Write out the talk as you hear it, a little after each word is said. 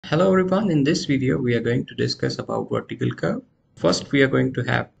Hello everyone, in this video we are going to discuss about vertical curve. First we are going to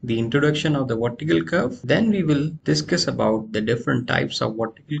have the introduction of the vertical curve. Then we will discuss about the different types of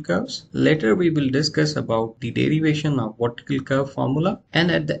vertical curves. Later we will discuss about the derivation of vertical curve formula. And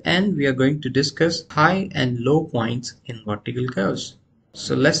at the end we are going to discuss high and low points in vertical curves.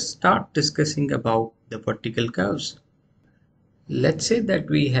 So let's start discussing about the vertical curves. Let's say that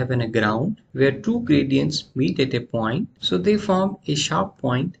we have a ground where two gradients meet at a point, so they form a sharp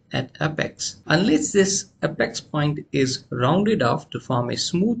point at apex. Unless this apex point is rounded off to form a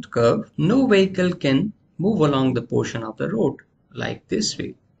smooth curve, no vehicle can move along the portion of the road like this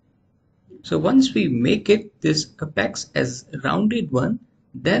way. So once we make it this apex as a rounded one,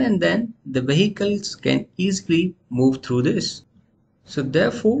 then and then the vehicles can easily move through this. So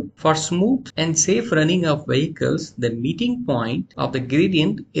therefore, for smooth and safe running of vehicles, the meeting point of the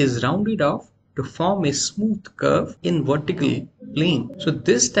gradient is rounded off to form a smooth curve in vertical plane. So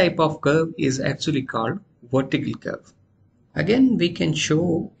this type of curve is actually called vertical curve. Again, we can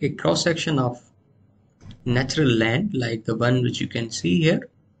show a cross section of natural land like the one which you can see here.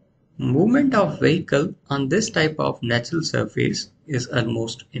 Movement of vehicle on this type of natural surface is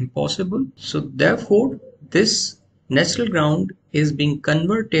almost impossible. So therefore, this natural ground is being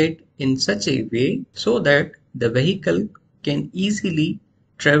converted in such a way so that the vehicle can easily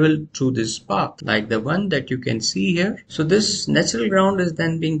travel through this path like the one that you can see here. So this natural ground is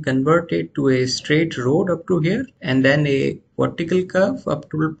then being converted to a straight road up to here, and then a vertical curve up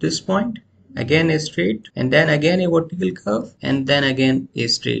to this point, again a straight, and then again a vertical curve, and then again a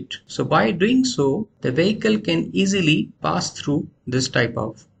straight. So by doing so, the vehicle can easily pass through this type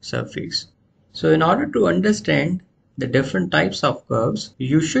of surface. So in order to understand the different types of curves,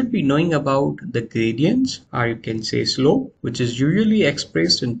 you should be knowing about the gradients, or you can say slope, which is usually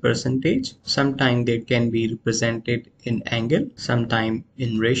expressed in percentage. Sometimes they can be represented in angle, sometimes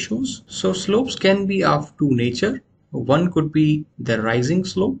in ratios. So slopes can be of two nature. One could be the rising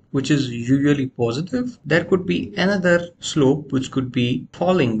slope, which is usually positive. There could be another slope which could be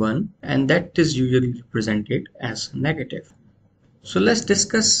falling one, and that is usually represented as negative. So let's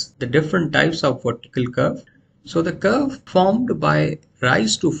discuss the different types of vertical curve. So the curve formed by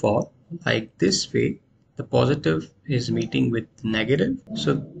rise to fall like this way, the positive is meeting with negative.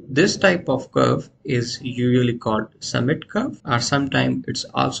 So this type of curve is usually called summit curve, or sometimes it's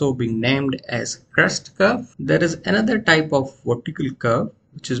also being named as crest curve. There is another type of vertical curve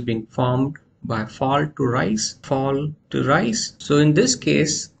which is being formed by fall to rise, fall to rise. So in this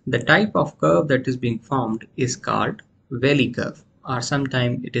case, the type of curve that is being formed is called valley curve, or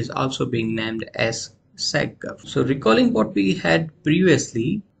sometimes it is also being named as sag curve. So recalling what we had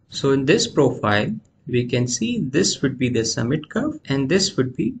previously, so in this profile we can see this would be the summit curve and this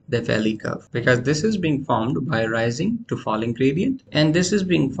would be the valley curve, because this is being formed by rising to falling gradient and this is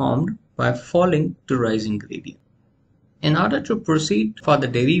being formed by falling to rising gradient. In order to proceed for the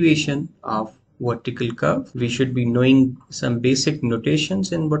derivation of vertical curve, we should be knowing some basic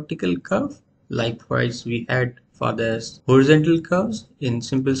notations in vertical curve. Likewise, we had for the horizontal curves in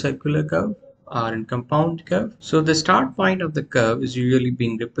simple circular curve or in compound curve. So the start point of the curve is usually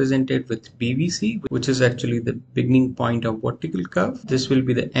being represented with BVC, which is actually the beginning point of vertical curve. This will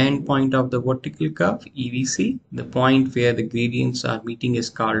be the end point of the vertical curve, EVC. The point where the gradients are meeting is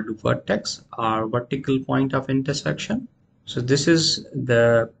called vertex, or vertical point of intersection. So this is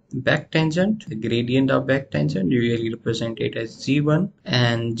the back tangent, the gradient of back tangent, usually represented as G1,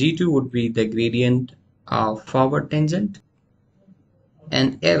 and G2 would be the gradient of forward tangent,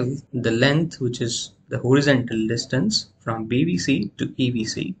 and L, the length, which is the horizontal distance from BVC to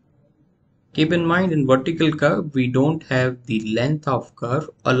EVC. Keep in mind, in vertical curve we don't have the length of curve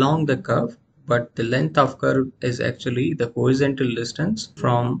along the curve, but the length of curve is actually the horizontal distance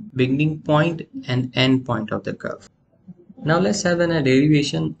from beginning point and end point of the curve. Now let's have a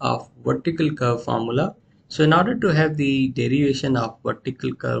derivation of vertical curve formula. So in order to have the derivation of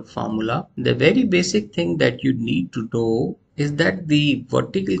vertical curve formula, the very basic thing that you need to know is that the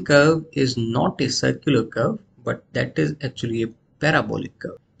vertical curve is not a circular curve, but that is actually a parabolic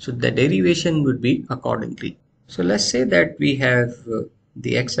curve. So the derivation would be accordingly. So let's say that we have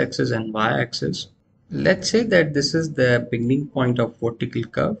the x-axis and y-axis. Let's say that this is the beginning point of vertical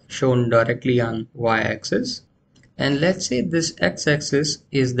curve shown directly on y-axis. And let's say this x-axis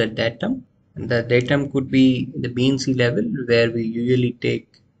is the datum. The datum could be the mean sea level, where we usually take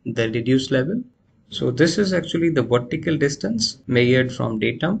the reduced level. So this is actually the vertical distance measured from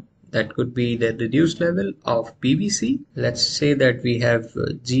datum. that could be the reduced level of PVC. Let's say that we have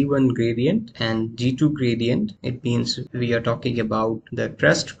G1 gradient and G2 gradient. It means we are talking about the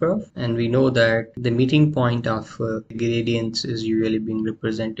crest curve, and we know that the meeting point of gradients is usually being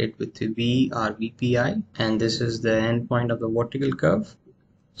represented with V or VPI, and this is the end point of the vertical curve.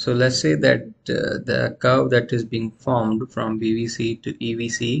 So let's say that the curve that is being formed from BVC to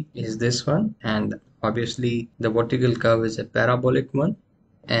EVC is this one, and obviously the vertical curve is a parabolic one,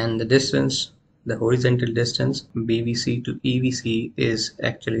 and the distance, the horizontal distance BVC to EVC is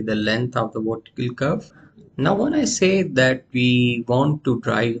actually the length of the vertical curve. Now when I say that we want to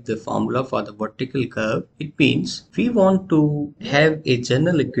drive the formula for the vertical curve, it means we want to have a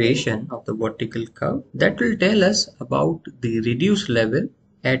general equation of the vertical curve that will tell us about the reduced level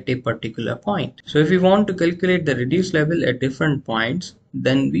at a particular point. So if we want to calculate the reduced level at different points,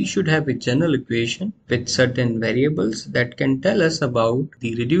 then we should have a general equation with certain variables that can tell us about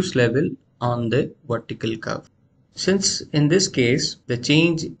the reduced level on the vertical curve. Since in this case the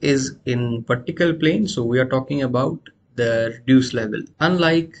change is in vertical plane, so we are talking about the reduced level,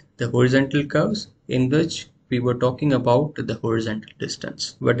 unlike the horizontal curves in which we were talking about the horizontal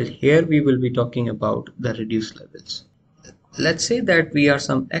distance, but here we will be talking about the reduced levels. Let's say that we are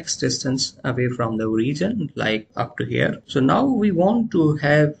some x distance away from the origin, like up to here. So now we want to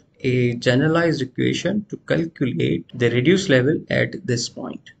have a generalized equation to calculate the reduced level at this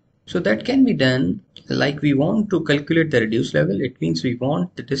point. So that can be done like we want to calculate the reduced level. It means we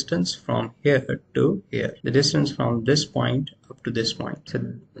want the distance from here to here, the distance from this point up to this point.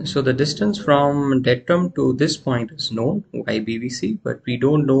 So the distance from datum to this point is known, YBVC, but we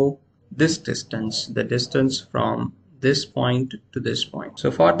don't know this distance, the distance from this point to this point. So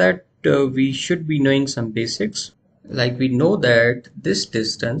for that we should be knowing some basics. Like we know that this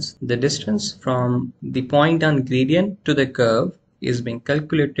distance, the distance from the point on gradient to the curve, is being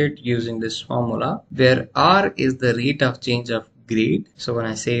calculated using this formula where R is the rate of change of grade. So when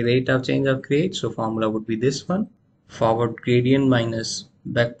I say rate of change of grade, so formula would be this one: forward gradient minus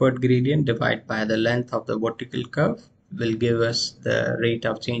backward gradient divided by the length of the vertical curve will give us the rate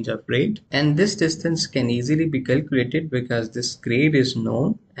of change of grade. And this distance can easily be calculated because this grade is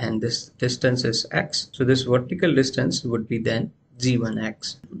known and this distance is x. So this vertical distance would be then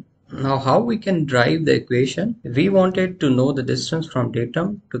G1x. Now how we can drive the equation? We wanted to know the distance from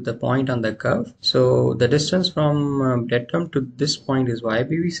datum to the point on the curve. So the distance from datum to this point is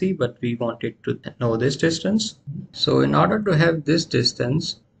YBVC, but we wanted to know this distance. So in order to have this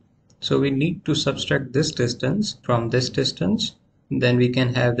distance, so we need to subtract this distance from this distance. Then we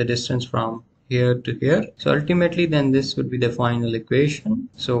can have the distance from here to here. So ultimately then this would be the final equation.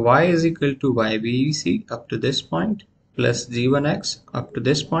 So y is equal to YBVC up to this point plus G1x up to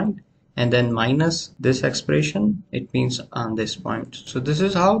this point, and then minus this expression, it means on this point. So this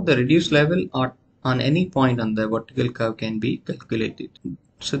is how the reduced level on any point on the vertical curve can be calculated.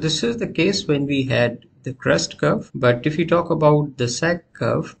 So this is the case when we had the crest curve, but if you talk about the sag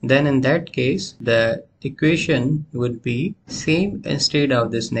curve, then in that case the equation would be same. Instead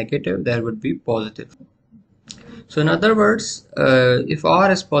of this negative, there would be positive. So in other words, if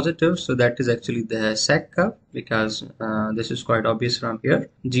R is positive, so that is actually the sag curve, because this is quite obvious from here.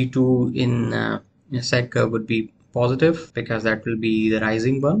 G2 in sag curve would be positive because that will be the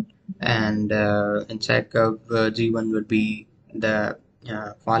rising one, and in sag curve G1 would be the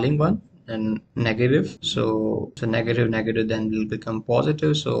falling one, and negative. So negative then will become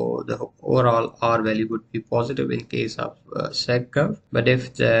positive. So the overall R value would be positive in case of sag curve. But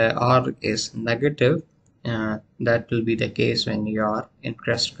if the R is negative, that will be the case when you are in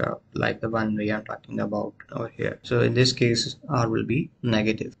crest curve, like the one we are talking about over here. So in this case R will be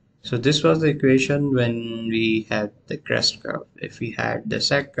negative. So this was the equation when we had the crest curve. If we had the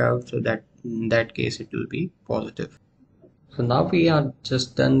sag curve, so that in that case it will be positive. So now we are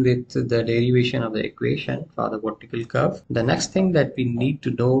just done with the derivation of the equation for the vertical curve. The next thing that we need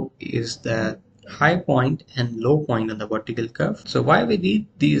to know is the high point and low point on the vertical curve. So why we need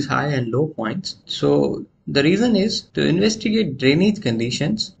these high and low points? So the reason is to investigate drainage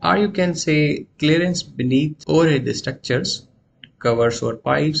conditions, or you can say clearance beneath overhead structures, covers or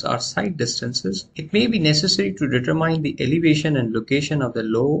pipes, or site distances. It may be necessary to determine the elevation and location of the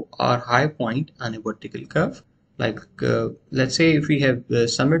low or high point on a vertical curve. Like let's say if we have the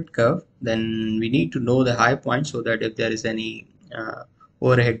summit curve, then we need to know the high point so that if there is any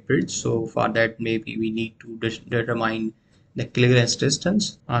overhead bridge, so for that maybe we need to determine the clearance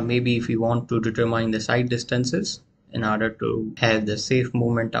distance, or maybe if we want to determine the site distances, in order to have the safe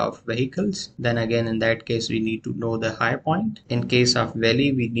movement of vehicles. Then again, in that case, we need to know the high point. In case of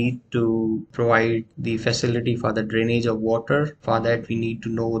valley, we need to provide the facility for the drainage of water. For that, we need to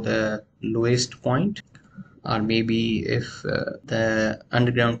know the lowest point, or maybe if the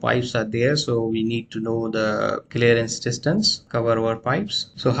underground pipes are there, so we need to know the clearance distance cover over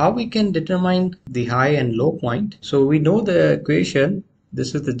pipes. So how we can determine the high and low point? So we know the equation.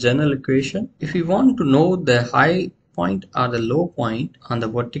 This is the general equation. If we want to know the high point or the low point on the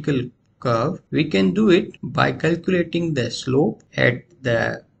vertical curve, we can do it by calculating the slope at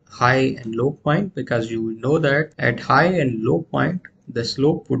the high and low point, because you know that at high and low point the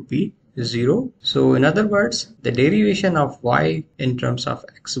slope would be 0. So in other words, the derivation of y in terms of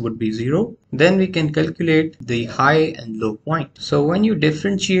x would be 0. Then we can calculate the high and low point. So when you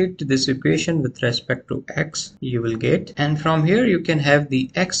differentiate this equation with respect to x, you will get, and from here you can have the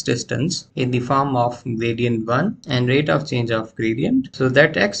x distance in the form of gradient 1 and rate of change of gradient. So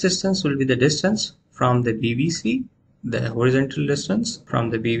that x distance will be the distance from the BVC, the horizontal distance from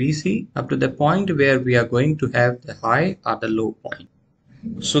the BVC up to the point where we are going to have the high or the low point.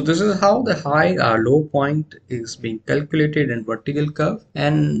 So this is how the high or low point is being calculated in vertical curve.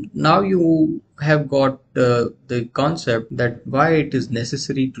 And now you have got the concept that why it is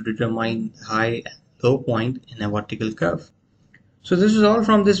necessary to determine high and low point in a vertical curve. So this is all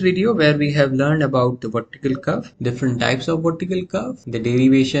from this video, where we have learned about the vertical curve, different types of vertical curve, the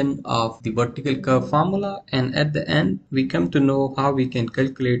derivation of the vertical curve formula, and at the end we come to know how we can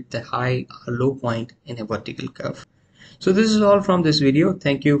calculate the high or low point in a vertical curve. So this is all from this video.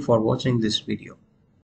 Thank you for watching this video.